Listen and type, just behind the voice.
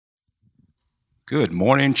Good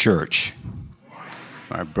morning, church.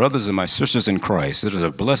 My brothers and my sisters in Christ, it is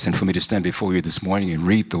a blessing for me to stand before you this morning and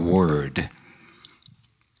read the Word.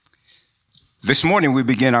 This morning we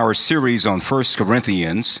begin our series on 1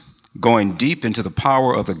 Corinthians, going deep into the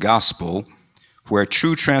power of the gospel, where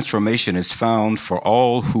true transformation is found for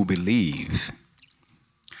all who believe.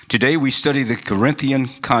 Today we study the Corinthian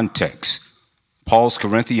context, Paul's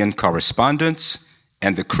Corinthian correspondence,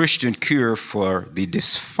 and the Christian cure for the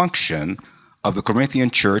dysfunction of the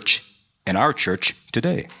Corinthian church and our church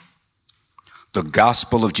today. The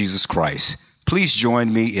gospel of Jesus Christ. Please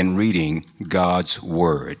join me in reading God's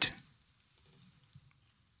word.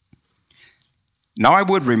 Now I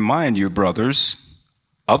would remind you, brothers,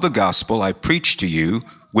 of the gospel I preached to you,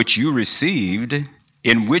 which you received,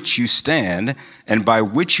 in which you stand, and by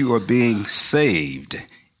which you are being saved,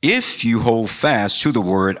 if you hold fast to the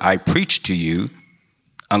word I preached to you,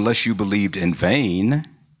 unless you believed in vain.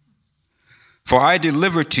 For I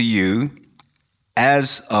delivered to you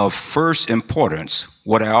as of first importance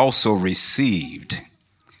what I also received,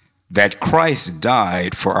 that Christ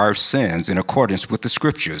died for our sins in accordance with the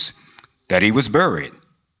Scriptures, that he was buried,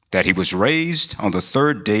 that he was raised on the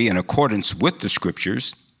third day in accordance with the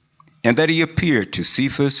Scriptures, and that he appeared to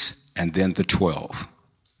Cephas and then the 12.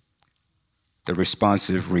 The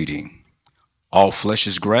responsive reading. All flesh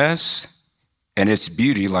is grass, and its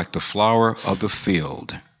beauty like the flower of the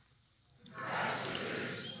field.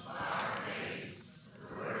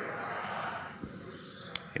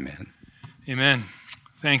 Amen. Amen.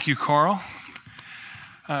 Thank you, Carl.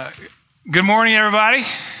 Good morning, everybody.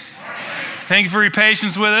 Thank you for your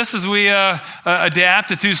patience with us as we adapt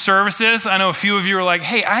to two services. I know a few of you are like,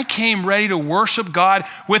 hey, I came ready to worship God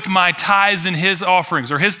with my tithes and his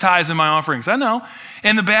offerings, or his tithes and my offerings. I know.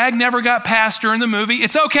 And the bag never got passed during the movie.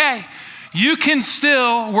 It's okay. You can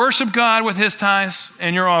still worship God with his tithes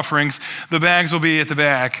and your offerings. The bags will be at the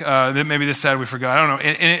back. Maybe this Saturday we forgot. I don't know.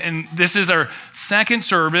 And this is our second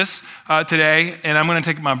service today, and I'm going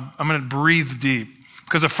to breathe deep.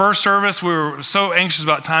 Because the first service, we were so anxious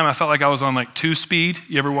about time, I felt like I was on like 2-speed.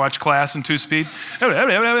 You ever watch class in 2-speed?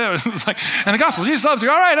 It's like, and the gospel, Jesus loves you.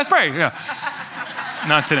 All right, let's pray. Yeah.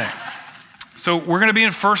 Not today. So we're going to be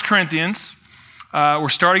in 1 Corinthians. We're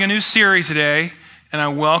starting a new series today. And I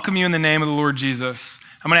welcome you in the name of the Lord Jesus.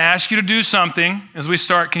 I'm going to ask you to do something as we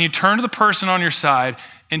start. Can you turn to the person on your side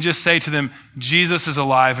and just say to them, Jesus is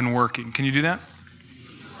alive and working? Can you do that?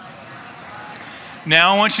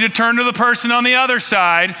 Now I want you to turn to the person on the other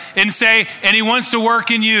side and say, and he wants to work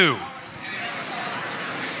in you.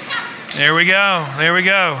 There we go. There we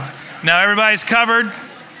go. Now everybody's covered.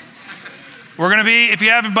 We're going to be, if you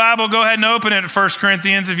have a Bible, go ahead and open it at 1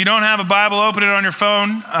 Corinthians. If you don't have a Bible, open it on your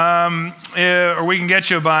phone, or we can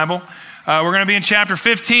get you a Bible. We're going to be in chapter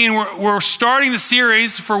 15. We're starting the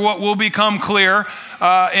series for what will become clear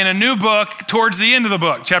in a new book towards the end of the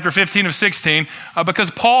book, chapter 15 of 16,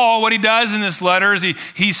 because Paul, what he does in this letter is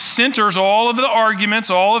he centers all of the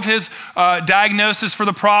arguments, all of his diagnosis for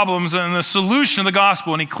the problems and the solution of the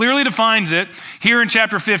gospel, and he clearly defines it here in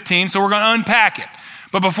chapter 15, so we're going to unpack it.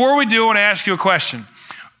 But before we do, I want to ask you a question.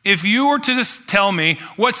 If you were to just tell me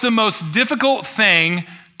what's the most difficult thing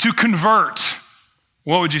to convert,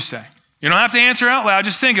 what would you say? You don't have to answer out loud,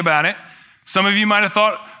 just think about it. Some of you might have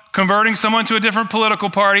thought converting someone to a different political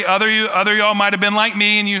party. Other y'all might have been like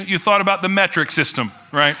me and you thought about the metric system,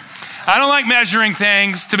 right? I don't like measuring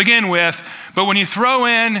things to begin with, but when you throw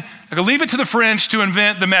in, leave it to the French to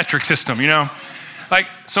invent the metric system, you know?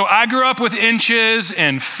 So I grew up with inches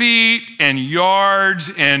and feet and yards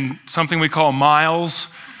and something we call miles,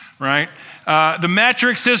 right? The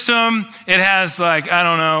metric system, it has I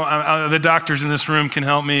don't know, the doctors in this room can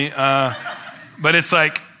help me, but it's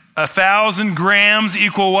like 1,000 grams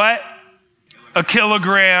equal what? A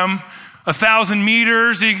kilogram. 1,000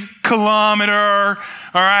 meters equal kilometer,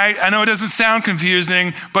 all right? I know it doesn't sound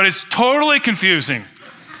confusing, but it's totally confusing.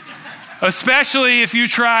 Especially if you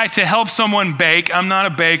try to help someone bake. I'm not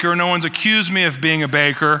a baker. No one's accused me of being a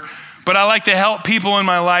baker, but I like to help people in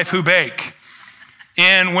my life who bake.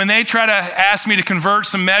 And when they try to ask me to convert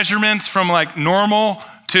some measurements from like normal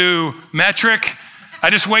to metric,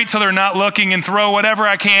 I just wait till they're not looking and throw whatever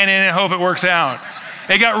I can in and hope it works out.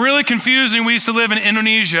 It got really confusing. We used to live in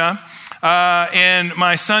Indonesia. And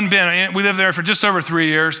my son Ben, we lived there for just over 3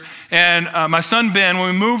 years. And my son Ben,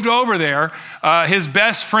 when we moved over there, his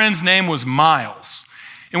best friend's name was Miles.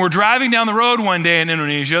 And we're driving down the road one day in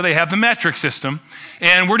Indonesia. They have the metric system.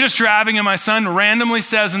 And we're just driving, and my son randomly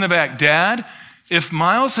says in the back, Dad, if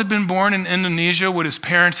Miles had been born in Indonesia, would his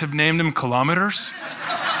parents have named him kilometers?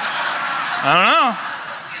 I don't know.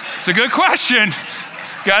 It's a good question.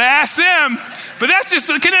 Got to ask them. But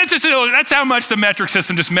that's how much the metric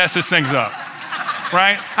system just messes things up,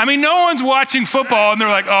 right? I mean, no one's watching football and they're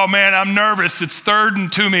like, oh man, I'm nervous. It's 3rd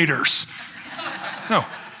and 2 meters. No,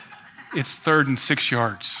 it's 3rd and 6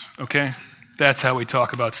 yards, okay? That's how we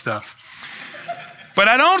talk about stuff. But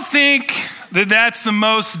I don't think that that's the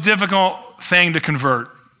most difficult thing to convert.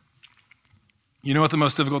 You know what the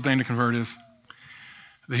most difficult thing to convert is?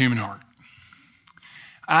 The human heart.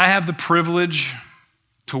 I have the privilege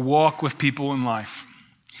to walk with people in life.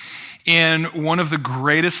 And one of the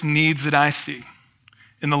greatest needs that I see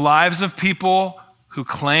in the lives of people who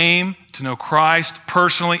claim to know Christ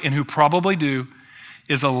personally and who probably do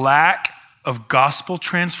is a lack of gospel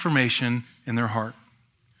transformation in their heart.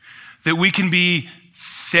 That we can be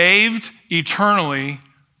saved eternally,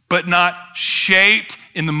 but not shaped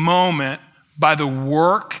in the moment by the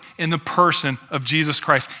work and the person of Jesus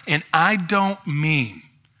Christ. And I don't mean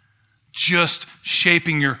just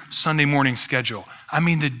shaping your Sunday morning schedule. I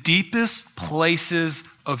mean the deepest places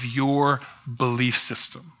of your belief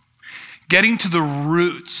system. Getting to the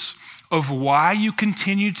roots of why you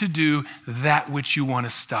continue to do that which you want to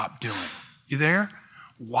stop doing. You there?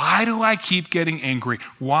 Why do I keep getting angry?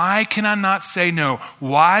 Why can I not say no?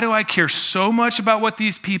 Why do I care so much about what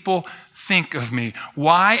these people think of me?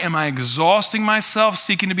 Why am I exhausting myself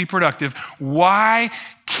seeking to be productive? Why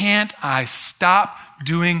can't I stop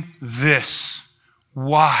doing this?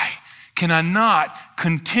 Why can I not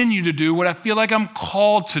continue to do what I feel like I'm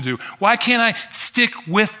called to do? Why can't I stick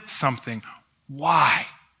with something? Why?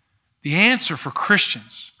 The answer for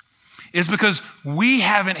Christians is because we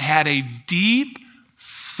haven't had a deep,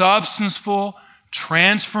 substanceful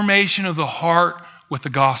transformation of the heart with the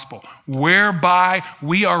gospel, whereby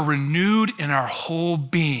we are renewed in our whole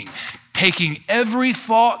being, taking every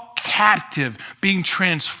thought captive, being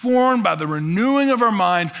transformed by the renewing of our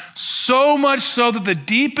minds, so much so that the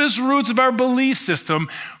deepest roots of our belief system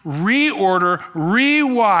reorder,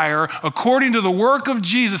 rewire according to the work of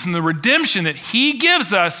Jesus and the redemption that he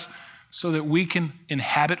gives us so that we can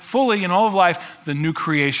inhabit fully in all of life the new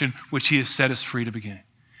creation which he has set us free to begin.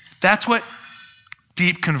 That's what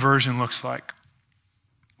deep conversion looks like.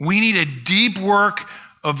 We need a deep work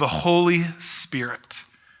of the Holy Spirit.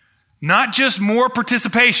 Not just more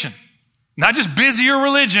participation, not just busier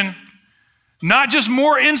religion, not just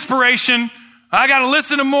more inspiration. I got to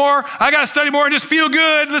listen to more. I got to study more and just feel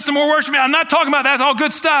good, listen to more worship. I'm not talking about that. That's all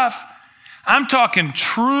good stuff. I'm talking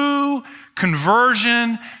true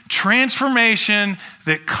conversion, transformation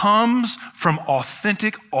that comes from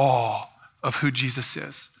authentic awe of who Jesus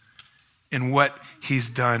is and what he's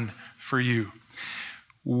done for you.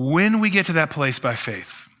 When we get to that place by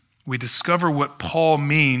faith, we discover what Paul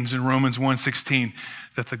means in Romans 1:16,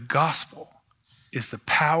 that the gospel is the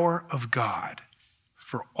power of God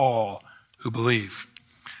for all who believe.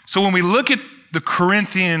 So when we look at the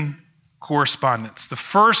Corinthian correspondence, the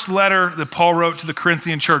first letter that Paul wrote to the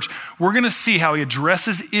Corinthian church, we're going to see how he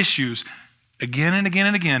addresses issues again and again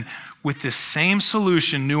and again with this same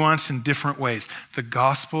solution, nuanced in different ways, the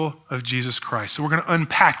gospel of Jesus Christ. So we're going to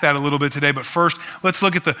unpack that a little bit today, but first, let's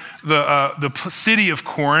look at the city of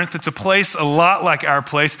Corinth. It's a place a lot like our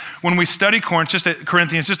place. When we study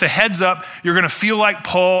Corinthians, just a heads up, you're going to feel like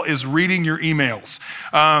Paul is reading your emails.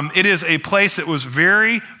 It is a place that was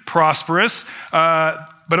very prosperous, but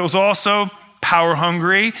it was also power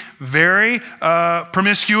hungry, very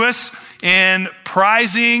promiscuous, and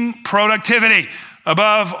prizing productivity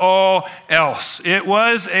above all else. It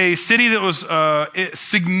was a city that was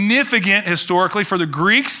significant historically for the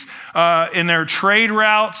Greeks in their trade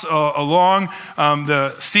routes along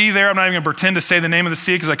the sea there. I'm not even going to pretend to say the name of the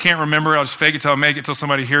sea because I can't remember. I'll just fake it till I make it till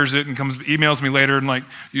somebody hears it and emails me later and like,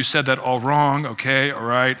 you said that all wrong. Okay, all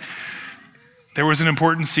right. There was an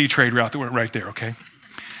important sea trade route that went right there, okay?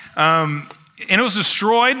 And it was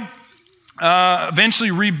destroyed,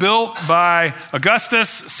 eventually rebuilt by Augustus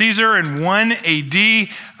Caesar in 1 AD,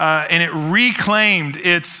 and it reclaimed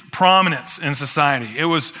its prominence in society. It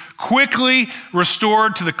was quickly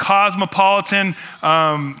restored to the cosmopolitan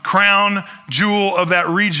crown jewel of that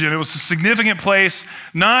region. It was a significant place,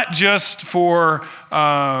 not just for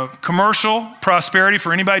commercial prosperity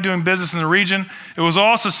for anybody doing business in the region. It was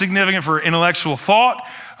also significant for intellectual thought,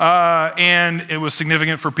 and it was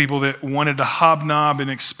significant for people that wanted to hobnob and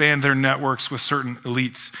expand their networks with certain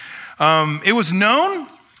elites. It was known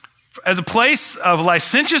as a place of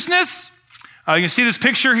licentiousness. You can see this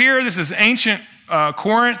picture here. This is ancient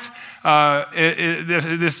Corinth.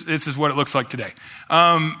 This is what it looks like today.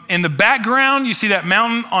 In the background, you see that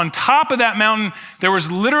mountain. On top of that mountain, there was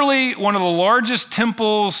literally one of the largest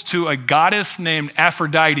temples to a goddess named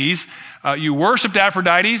Aphrodite You worshiped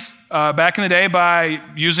Aphrodite back in the day by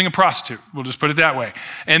using a prostitute. We'll just put it that way.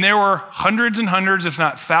 And there were hundreds and hundreds, if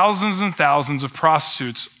not thousands and thousands of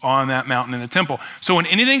prostitutes on that mountain in the temple. So when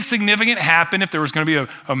anything significant happened, if there was going to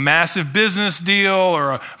be a massive business deal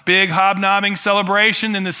or a big hobnobbing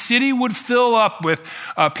celebration, then the city would fill up with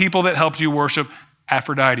people that helped you worship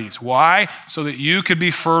Aphrodite. Why? So that you could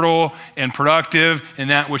be fertile and productive in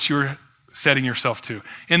that which you were setting yourself to.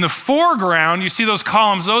 In the foreground, you see those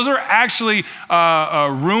columns. Those are actually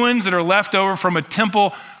ruins that are left over from a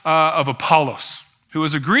temple of Apollos, who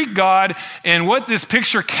was a Greek god. And what this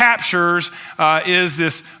picture captures is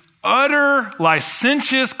this utter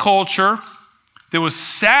licentious culture that was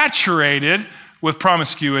saturated with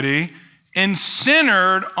promiscuity and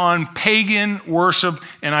centered on pagan worship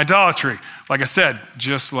and idolatry. Like I said,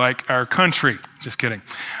 just like our country. Just kidding.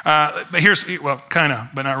 But kind of,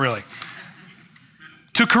 but not really.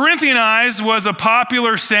 To Corinthianize was a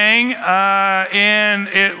popular saying, and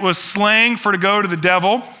it was slang for to go to the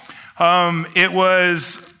devil. It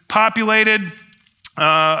was populated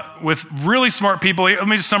with really smart people. Let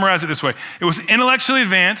me just summarize it this way. It was intellectually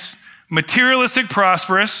advanced, materialistic,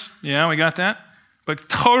 prosperous. Yeah, we got that. But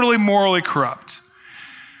totally morally corrupt.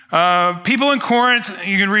 People in Corinth,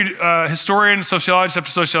 you can read historian, sociologists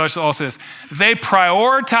after sociologists all say this. They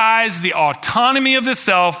prioritized the autonomy of the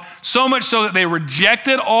self so much so that they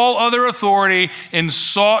rejected all other authority and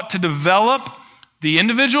sought to develop the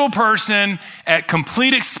individual person at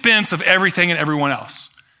complete expense of everything and everyone else.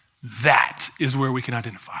 That is where we can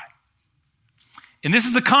identify. And this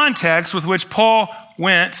is the context with which Paul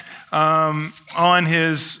went on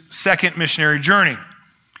his second missionary journey.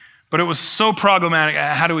 But it was so problematic.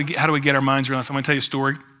 How do we get our minds around this? I'm going to tell you a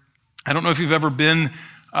story. I don't know if you've ever been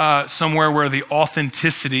somewhere where the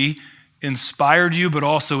authenticity inspired you, but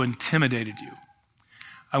also intimidated you.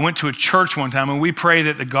 I went to a church one time, and we pray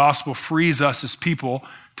that the gospel frees us as people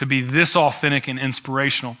to be this authentic and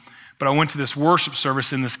inspirational. But I went to this worship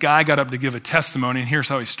service, and this guy got up to give a testimony, and here's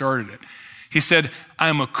how he started it. He said, I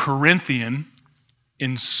am a Corinthian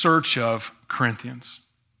in search of Corinthians.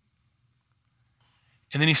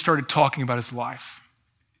 And then he started talking about his life.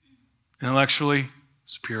 Intellectually,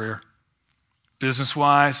 superior.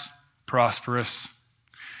 Business-wise, prosperous.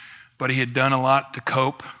 But he had done a lot to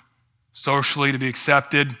cope, socially to be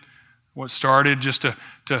accepted. What started just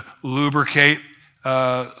to lubricate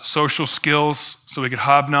social skills so he could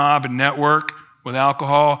hobnob and network with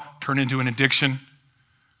alcohol turned into an addiction.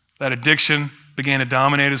 That addiction began to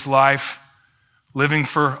dominate his life, living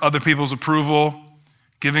for other people's approval,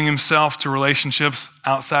 giving himself to relationships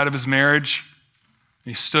outside of his marriage.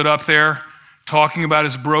 He stood up there talking about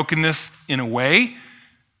his brokenness in a way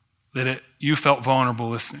that you felt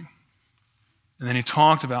vulnerable listening. And then he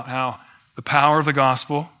talked about how the power of the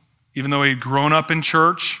gospel, even though he'd grown up in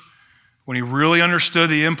church, when he really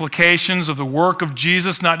understood the implications of the work of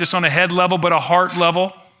Jesus, not just on a head level, but a heart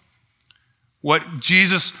level, what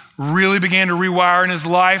Jesus really began to rewire in his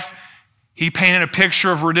life, he painted a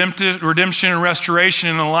picture of redemption and restoration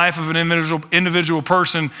in the life of an individual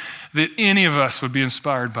person that any of us would be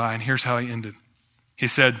inspired by. And here's how he ended. He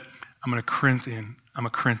said, I'm a Corinthian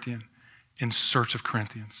in search of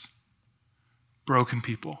Corinthians. Broken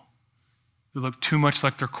people who look too much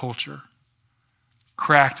like their culture.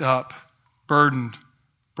 Cracked up, burdened,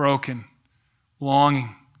 broken,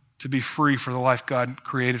 longing to be free for the life God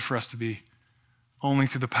created for us to be. Only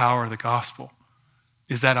through the power of the gospel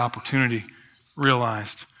is that opportunity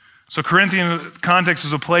realized. So Corinthian context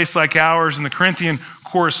is a place like ours. In the Corinthian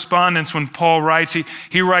correspondence, when Paul writes,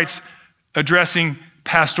 he writes addressing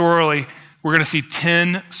pastorally, we're going to see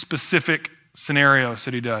 10 specific scenarios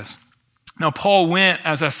that he does. Now, Paul went,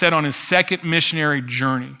 as I said, on his second missionary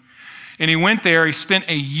journey. And he went there, he spent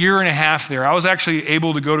a year and a half there. I was actually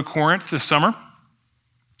able to go to Corinth this summer.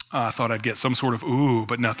 I thought I'd get some sort of ooh,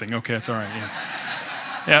 but nothing. Okay, it's all right, yeah.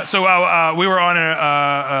 Yeah, so we were on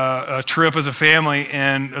a trip as a family,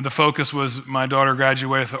 and the focus was my daughter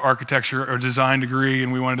graduated with an architecture or design degree,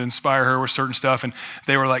 and we wanted to inspire her with certain stuff. And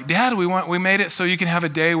they were like, Dad, we made it so you can have a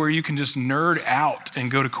day where you can just nerd out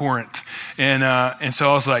and go to Corinth. And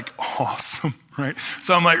so I was like, awesome, right?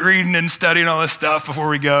 So I'm like reading and studying all this stuff before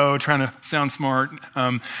we go, trying to sound smart.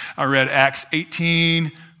 I read Acts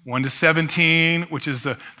 18, 1-17, which is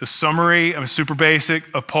the summary, super basic,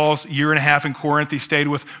 of Paul's year and a half in Corinth. He stayed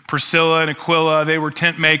with Priscilla and Aquila. They were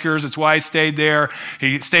tent makers. That's why he stayed there.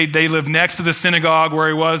 They lived next to the synagogue where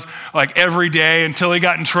he was like every day until he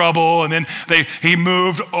got in trouble. And then he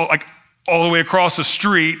moved like all the way across the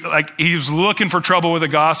street. Like he was looking for trouble with the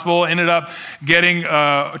gospel, ended up getting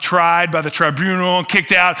tried by the tribunal,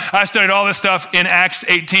 kicked out. I studied all this stuff in Acts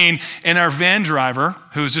 18. And our van driver,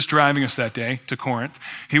 who was just driving us that day to Corinth,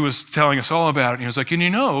 he was telling us all about it. And he was like, and you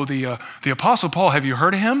know, the Apostle Paul, have you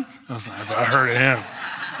heard of him? I was like, I heard of him.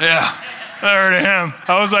 Yeah, I heard of him.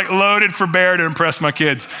 I was like loaded for bear to impress my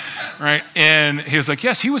kids, right? And he was like,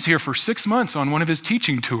 yes, he was here for 6 months on one of his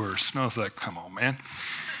teaching tours. And I was like, come on, man.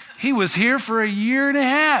 He was here for 1.5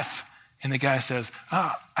 years. And the guy says,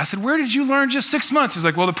 I said, where did you learn just 6 months? He's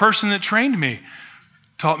like, well, the person that trained me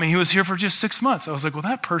taught me he was here for just 6 months. I was like, well,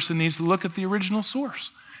 that person needs to look at the original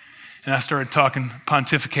source. And I started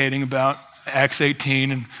pontificating about Acts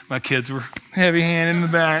 18, and my kids were heavy-handed in the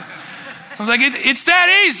back. I was like, it's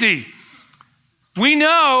that easy. We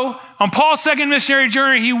know on Paul's second missionary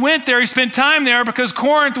journey, he went there, he spent time there because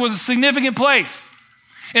Corinth was a significant place.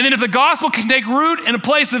 And then if the gospel can take root in a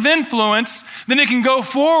place of influence, then it can go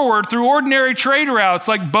forward through ordinary trade routes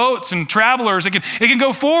like boats and travelers. It can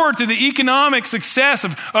go forward through the economic success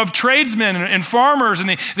of tradesmen and farmers and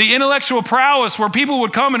the intellectual prowess where people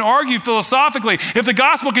would come and argue philosophically. If the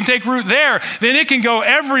gospel can take root there, then it can go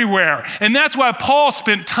everywhere. And that's why Paul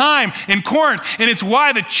spent time in Corinth. And it's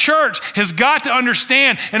why the church has got to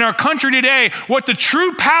understand in our country today what the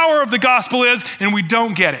true power of the gospel is, and we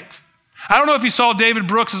don't get it. I don't know if you saw David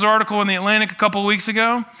Brooks' article in The Atlantic a couple of weeks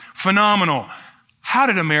ago. Phenomenal. How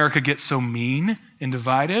did America get so mean and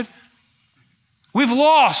divided? We've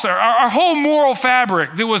lost our whole moral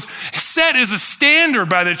fabric that was set as a standard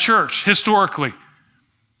by the church historically.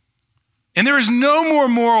 And there is no more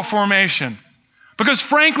moral formation because,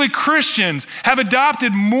 frankly, Christians have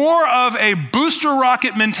adopted more of a booster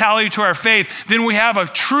rocket mentality to our faith than we have a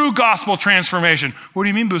true gospel transformation. What do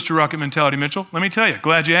you mean booster rocket mentality, Mitchell? Let me tell you.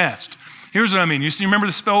 Glad you asked. Here's what I mean. You remember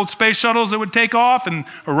the old space shuttles that would take off and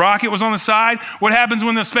a rocket was on the side? What happens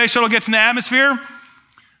when the space shuttle gets in the atmosphere?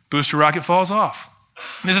 Booster rocket falls off.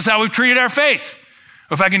 This is how we've treated our faith.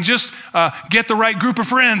 If I can just get the right group of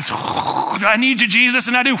friends, I need you, Jesus,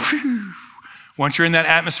 and I do. Once you're in that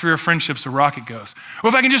atmosphere of friendships, the rocket goes. Or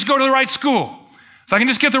if I can just go to the right school, if I can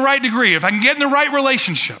just get the right degree, if I can get in the right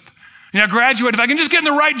relationship, graduate, if I can just get in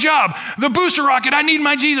the right job, the booster rocket, I need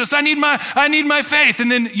my Jesus, I need my faith.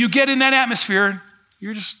 And then you get in that atmosphere,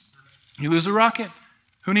 you lose the rocket.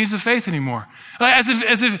 Who needs the faith anymore? As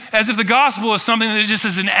if the gospel is something that just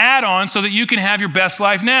is an add-on so that you can have your best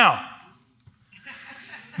life now.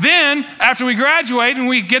 Then, after we graduate and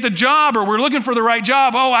we get the job or we're looking for the right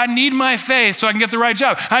job, I need my faith so I can get the right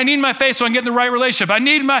job. I need my faith so I can get in the right relationship. I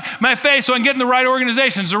need my faith so I can get in the right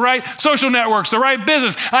organizations, the right social networks, the right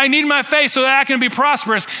business. I need my faith so that I can be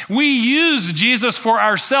prosperous. We use Jesus for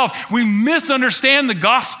ourselves. We misunderstand the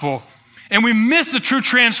gospel and we miss the true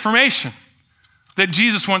transformation that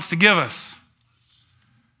Jesus wants to give us.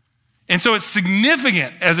 And so it's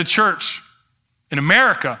significant as a church in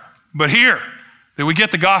America, but here, that we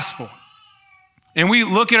get the gospel. And we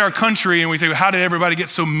look at our country and we say, how did everybody get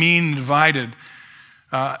so mean and divided?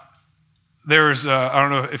 There's, I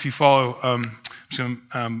don't know if you follow,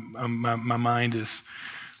 my mind is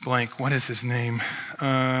blank. What is his name?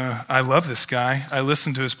 I love this guy. I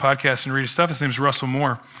listen to his podcast and read his stuff. His name's Russell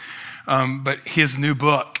Moore. But his new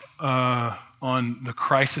book on the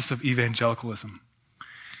crisis of evangelicalism.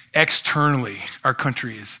 Externally, our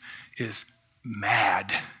country is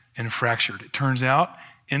mad and fractured. It turns out,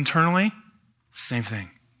 internally, same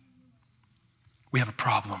thing. We have a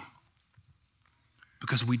problem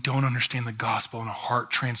because we don't understand the gospel in a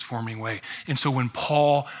heart-transforming way. And so when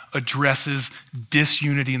Paul addresses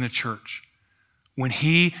disunity in the church, when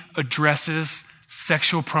he addresses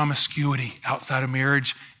sexual promiscuity outside of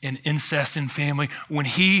marriage and incest in family, when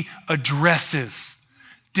he addresses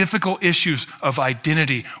difficult issues of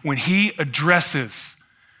identity, when he addresses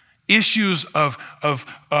issues of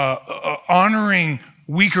honoring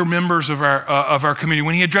weaker members of our community,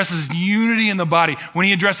 when he addresses unity in the body, when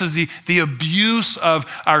he addresses the abuse of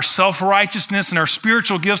our self-righteousness and our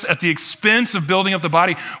spiritual gifts at the expense of building up the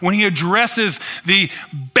body, when he addresses the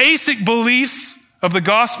basic beliefs of the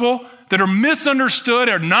gospel that are misunderstood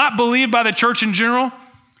or not believed by the church in general,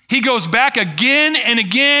 he goes back again and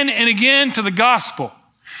again and again to the gospel.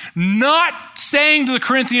 Not saying to the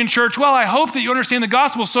Corinthian church, well, I hope that you understand the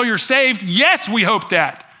gospel so you're saved. Yes, we hope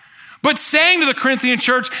that. But saying to the Corinthian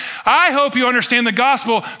church, I hope you understand the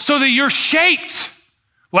gospel so that you're shaped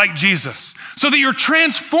like Jesus, so that you're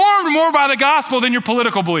transformed more by the gospel than your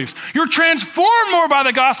political beliefs. You're transformed more by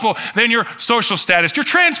the gospel than your social status. You're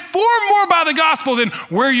transformed more by the gospel than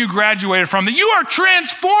where you graduated from. That you are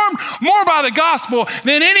transformed more by the gospel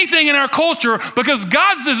than anything in our culture, because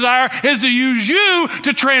God's desire is to use you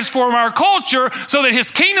to transform our culture so that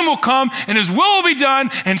his kingdom will come and his will will be done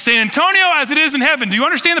in San Antonio as it is in heaven. Do you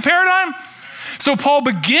understand the paradigm? So Paul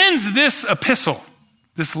begins this epistle,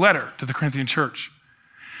 this letter to the Corinthian church,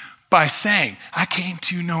 by saying, I came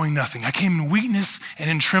to you knowing nothing. I came in weakness and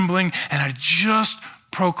in trembling, and I just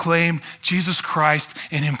proclaimed Jesus Christ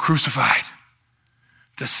and him crucified.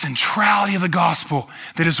 The centrality of the gospel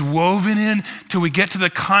that is woven in till we get to the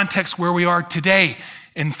context where we are today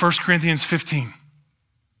in 1 Corinthians 15,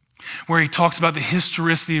 where he talks about the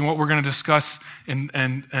historicity and what we're going to discuss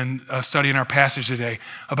and study in our passage today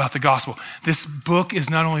about the gospel. This book is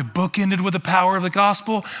not only bookended with the power of the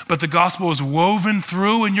gospel, but the gospel is woven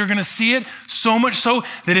through, and you're going to see it so much so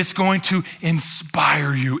that it's going to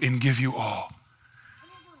inspire you and give you awe.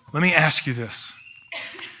 Let me ask you this.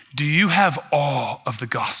 Do you have awe of the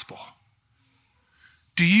gospel?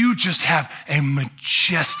 Do you just have a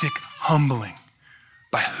majestic humbling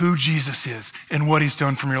by who Jesus is and what he's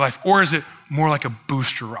done from your life? Or is it more like a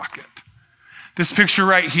booster rocket? This picture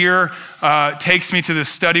right here takes me to this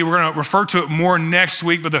study. We're going to refer to it more next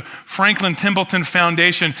week, but the Franklin Templeton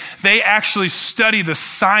Foundation, they actually study the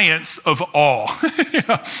science of awe.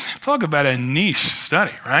 Talk about a niche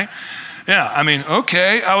study, right? Yeah, I mean,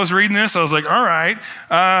 okay, I was reading this. I was like, all right.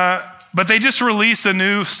 But they just released a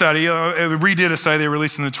new study, redid a study they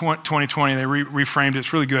released in the 2020. They reframed it.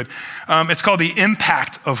 It's really good. It's called The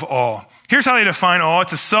Impact of Awe. Here's how they define awe.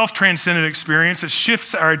 It's a self-transcendent experience that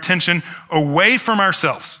shifts our attention away from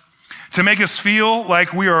ourselves to make us feel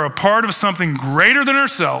like we are a part of something greater than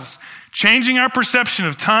ourselves, changing our perception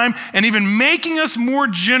of time and even making us more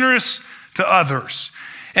generous to others.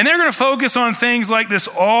 And they're going to focus on things like this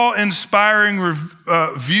awe-inspiring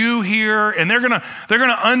view here, and they're going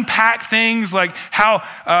to unpack things like how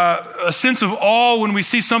a sense of awe when we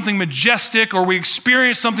see something majestic, or we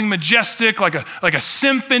experience something majestic like a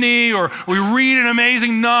symphony, or we read an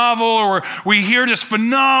amazing novel, or we hear just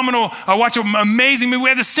phenomenal, watch an amazing movie. We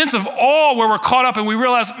have this sense of awe where we're caught up and we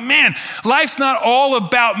realize, man, life's not all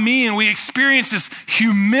about me, and we experience this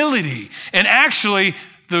humility. And actually,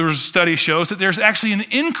 the study shows that there's actually an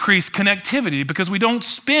increased connectivity because we don't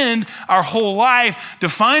spend our whole life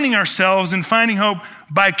defining ourselves and finding hope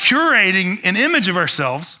by curating an image of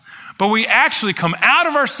ourselves, but we actually come out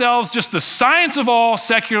of ourselves, just the science of all,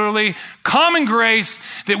 secularly, common grace,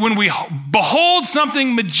 that when we behold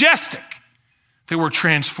something majestic, that we're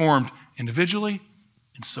transformed individually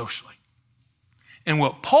and socially. And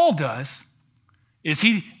what Paul does is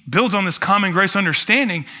he builds on this common grace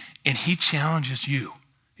understanding, and he challenges you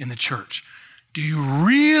in the church. Do you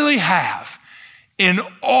really have an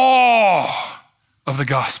awe of the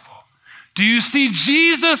gospel? Do you see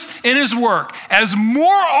Jesus in his work as more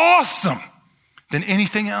awesome than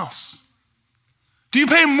anything else? Do you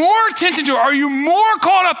pay more attention to it? Are you more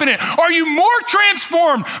caught up in it? Are you more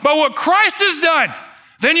transformed by what Christ has done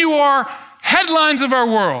than you are headlines of our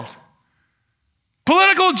world,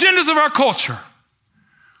 political agendas of our culture,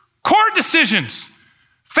 court decisions,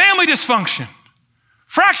 family dysfunction,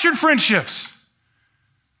 fractured friendships,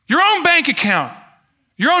 your own bank account,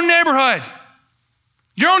 your own neighborhood,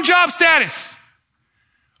 your own job status?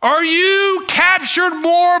 Are you captured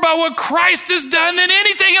more by what Christ has done than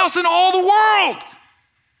anything else in all the world?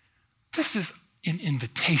 This is an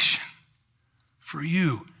invitation for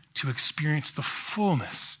you to experience the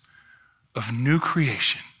fullness of new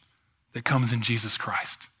creation that comes in Jesus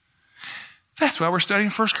Christ. That's why we're studying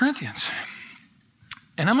 1 Corinthians.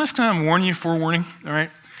 And I'm just going to warn you, forewarning, all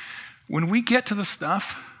right? When we get to the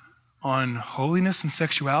stuff on holiness and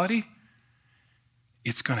sexuality,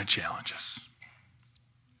 it's going to challenge us.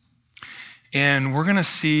 And we're going to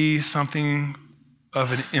see something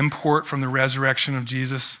of an import from the resurrection of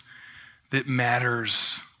Jesus that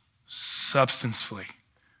matters substantially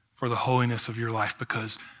for the holiness of your life,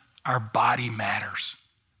 because our body matters.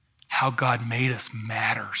 How God made us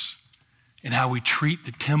matters. And how we treat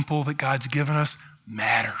the temple that God's given us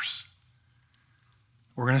matters.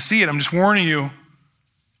 We're going to see it. I'm just warning you,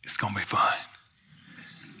 it's going to be fun.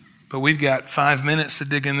 But we've got 5 minutes to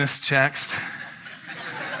dig in this text.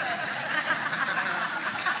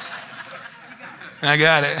 I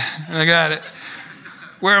got it.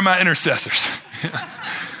 Where are my intercessors?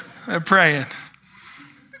 They're praying.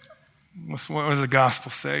 What does the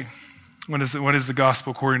gospel say? What is the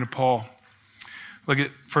gospel according to Paul? Look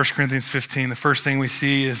at 1 Corinthians 15. The first thing we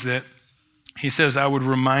see is that He says, I would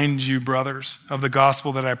remind you, brothers, of the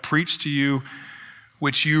gospel that I preached to you,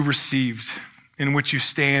 which you received, in which you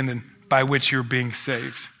stand, and by which you're being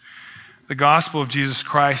saved. The gospel of Jesus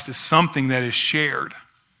Christ is something that is shared,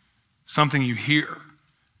 something you hear,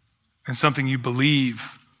 and something you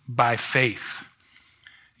believe by faith.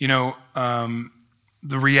 You know,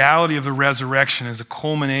 the reality of the resurrection is a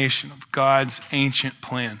culmination of God's ancient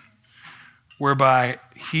plan, whereby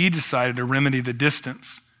he decided to remedy the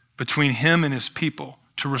distance between him and his people,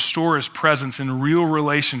 to restore his presence in real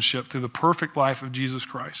relationship through the perfect life of Jesus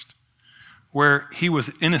Christ, where he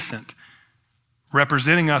was innocent,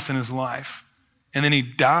 representing us in his life, and then he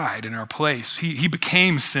died in our place. He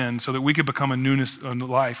became sin so that we could become a newness of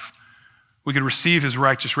life. We could receive his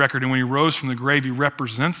righteous record, and when he rose from the grave, he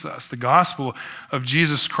represents us. The gospel of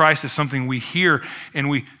Jesus Christ is something we hear, and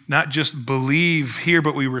we not just believe here,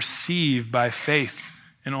 but we receive by faith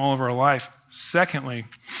in all of our life. Secondly,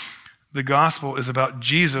 the gospel is about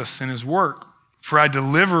Jesus and his work. For I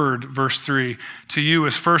delivered, verse 3, to you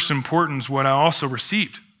as first importance what I also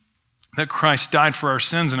received, that Christ died for our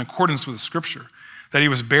sins in accordance with the scripture, that he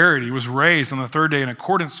was buried, he was raised on the third day in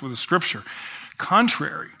accordance with the scripture,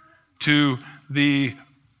 contrary to the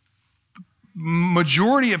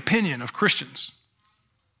majority opinion of Christians.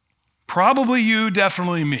 Probably you,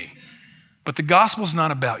 definitely me. But the gospel is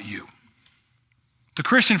not about you. The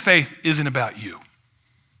Christian faith isn't about you.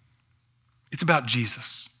 It's about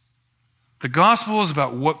Jesus. The gospel is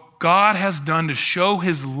about what God has done to show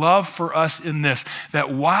his love for us in this,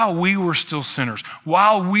 that while we were still sinners,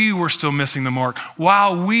 while we were still missing the mark,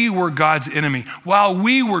 while we were God's enemy, while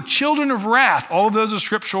we were children of wrath, all of those are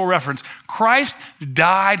scriptural reference, Christ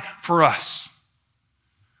died for us.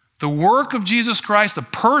 The work of Jesus Christ, the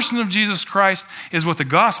person of Jesus Christ is what the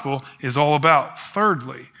gospel is all about.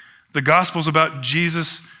 Thirdly, the gospel is about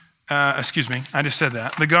Jesus, I just said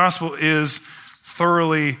that. The gospel is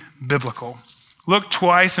thoroughly biblical. Look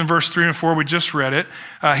twice in verse 3 and 4, we just read it.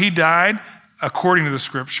 He died according to the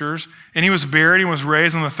scriptures, and he was buried and was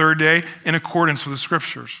raised on the third day in accordance with the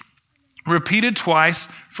scriptures. Repeated twice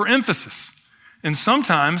for emphasis. And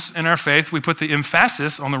sometimes in our faith, we put the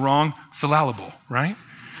emphasis on the wrong syllable, right?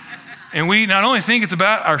 And we not only think it's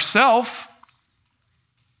about ourselves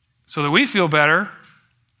so that we feel better,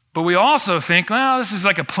 but we also think, well, this is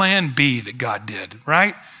like a plan B that God did,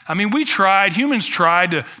 right? I mean, humans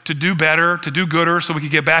tried to do better, to do gooder so we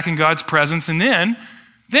could get back in God's presence, and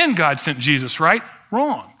then God sent Jesus, right?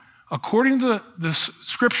 Wrong. According to the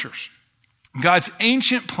scriptures, God's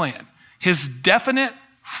ancient plan, his definite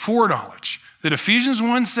foreknowledge that Ephesians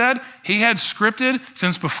 1 said he had scripted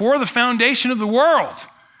since before the foundation of the world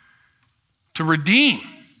to redeem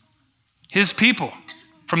his people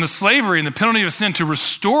from the slavery and the penalty of sin, to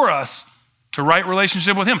restore us to right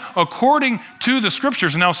relationship with him, according to the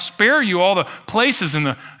scriptures. And I'll spare you all the places in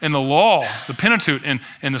the law, the Pentateuch,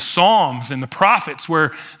 and the Psalms and the prophets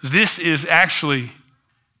where this is actually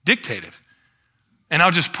dictated. And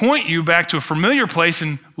I'll just point you back to a familiar place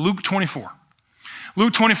in Luke 24.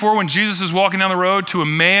 Luke 24, when Jesus is walking down the road to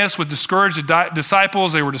Emmaus with discouraged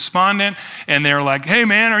disciples, they were despondent, and they're like, hey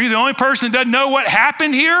man, are you the only person that doesn't know what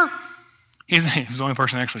happened here? He's the only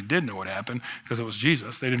person that actually did know what happened because it was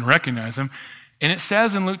Jesus. They didn't recognize him. And it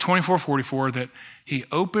says in Luke 24:44 that he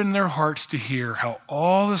opened their hearts to hear how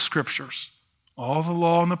all the scriptures, all the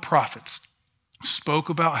law and the prophets spoke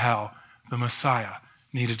about how the Messiah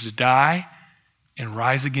needed to die and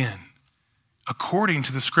rise again according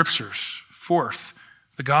to the scriptures. Fourth,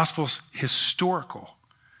 the gospel's historical.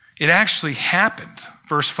 It actually happened.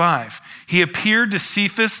 Verse 5, he appeared to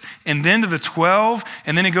Cephas and then to the 12,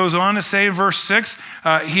 and then he goes on to say in verse 6,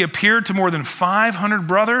 he appeared to more than 500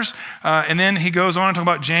 brothers, and then he goes on to talk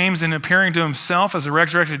about James and appearing to himself as a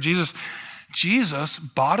resurrected Jesus. Jesus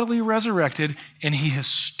bodily resurrected, and he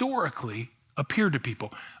historically appeared to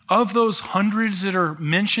people. Of those hundreds that are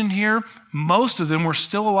mentioned here, most of them were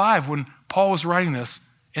still alive when Paul was writing this,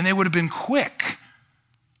 and they would have been quick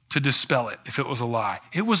to dispel it if it was a lie.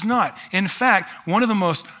 It was not. In fact, one of the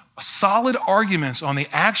most solid arguments on the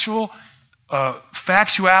actual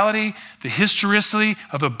factuality, the historicity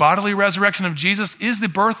of the bodily resurrection of Jesus is the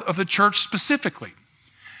birth of the church specifically.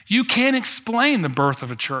 You can't explain the birth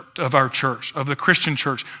of our church, of the Christian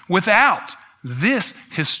church, without this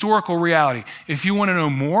historical reality. If you want to know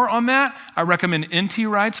more on that, I recommend N.T.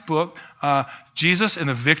 Wright's book, Jesus and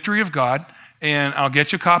the Victory of God. And I'll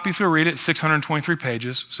get you a copy if you read it. It's 623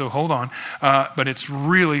 pages, so hold on. But it's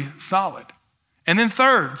really solid. And then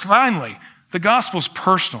third, finally, the gospel's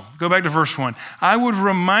personal. Go back to verse 1. I would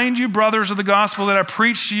remind you, brothers, of the gospel that I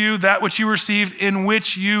preached to you, that which you received, in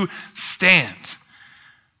which you stand.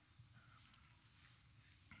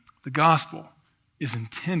 The gospel is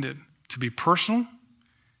intended to be personal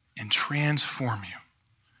and transform you.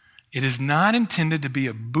 It is not intended to be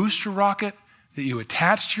a booster rocket that you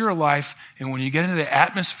attach to your life, and when you get into the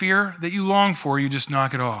atmosphere that you long for, you just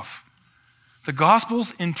knock it off. The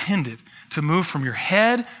gospel's intended to move from your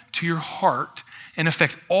head to your heart and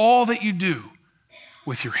affect all that you do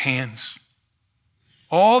with your hands,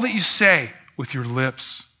 all that you say with your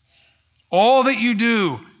lips, all that you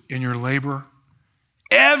do in your labor.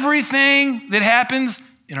 Everything that happens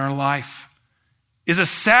in our life is a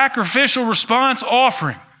sacrificial response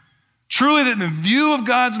offering. Truly, that in the view of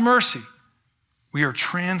God's mercy, we are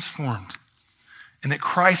transformed and that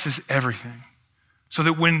Christ is everything. So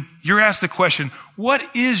that when you're asked the question, what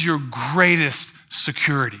is your greatest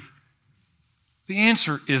security? The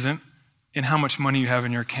answer isn't in how much money you have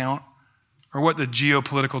in your account or what the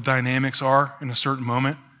geopolitical dynamics are in a certain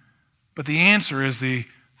moment, but the answer is the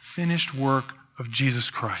finished work of Jesus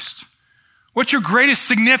Christ. What's your greatest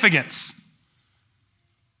significance?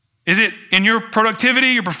 Is it in your productivity,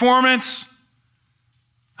 your performance,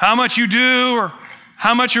 how much you do or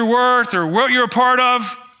how much you're worth or what you're a part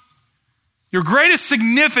of? Your greatest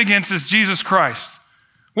significance is Jesus Christ.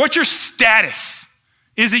 What's your status?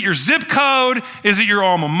 Is it your zip code? Is it your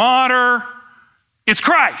alma mater? It's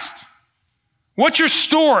Christ. What's your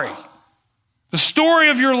story? The story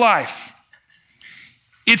of your life.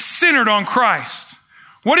 It's centered on Christ.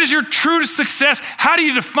 What is your true success? How do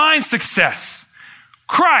you define success?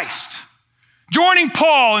 Christ. Joining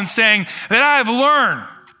Paul in saying that I have learned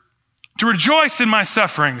to rejoice in my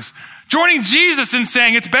sufferings. Joining Jesus in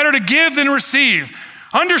saying it's better to give than receive.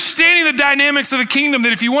 Understanding the dynamics of the kingdom,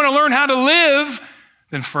 that if you want to learn how to live,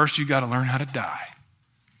 then first you got to learn how to die.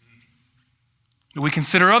 We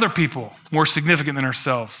consider other people more significant than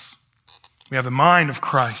ourselves. We have the mind of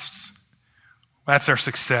Christ. That's our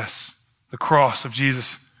success. The cross of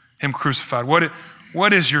Jesus, him crucified.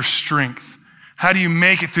 What is your strength? How do you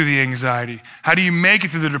make it through the anxiety? How do you make it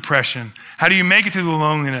through the depression? How do you make it through the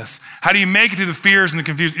loneliness? How do you make it through the fears and the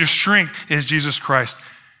confusion? Your strength is Jesus Christ.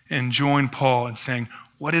 And join Paul in saying,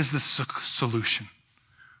 what is the solution?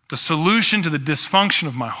 The solution to the dysfunction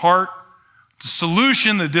of my heart, the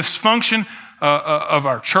solution, the dysfunction of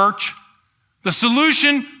our church, the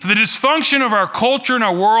solution to the dysfunction of our culture and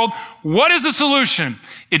our world. What is the solution?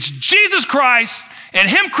 It's Jesus Christ and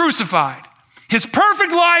him crucified. His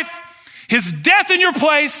perfect life, his death in your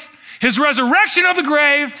place, his resurrection of the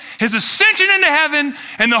grave, his ascension into heaven,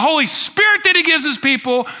 and the Holy Spirit that he gives his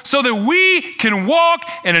people so that we can walk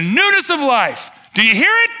in a newness of life. Do you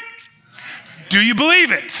hear it? Do you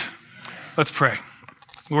believe it? Let's pray.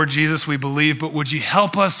 Lord Jesus, we believe, but would you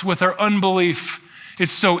help us with our unbelief?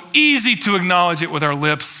 It's so easy to acknowledge it with our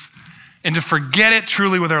lips and to forget it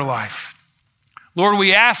truly with our life. Lord,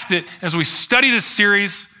 we ask that as we study this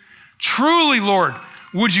series, truly, Lord,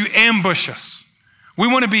 would you ambush us? We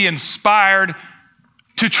want to be inspired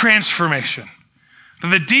to transformation.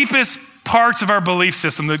 The deepest parts of our belief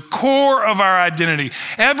system, the core of our identity,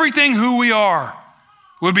 everything who we are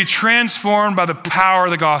would be transformed by the power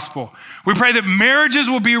of the gospel. We pray that marriages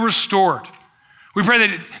will be restored. We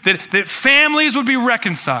pray that families would be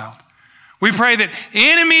reconciled. We pray that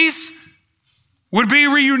enemies would be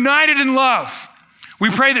reunited in love. We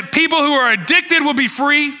pray that people who are addicted will be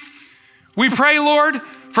free. We pray, Lord,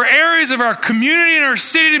 for areas of our community and our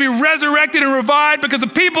city to be resurrected and revived because the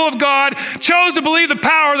people of God chose to believe the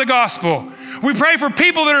power of the gospel. We pray for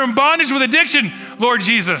people that are in bondage with addiction, Lord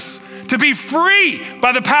Jesus, to be free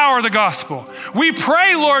by the power of the gospel. We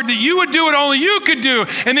pray, Lord, that you would do what only you could do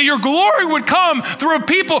and that your glory would come through a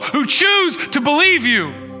people who choose to believe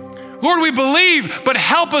you. Lord, we believe, but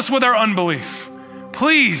help us with our unbelief.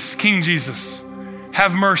 Please, King Jesus,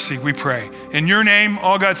 have mercy, we pray. In your name,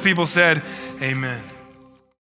 all God's people said, amen.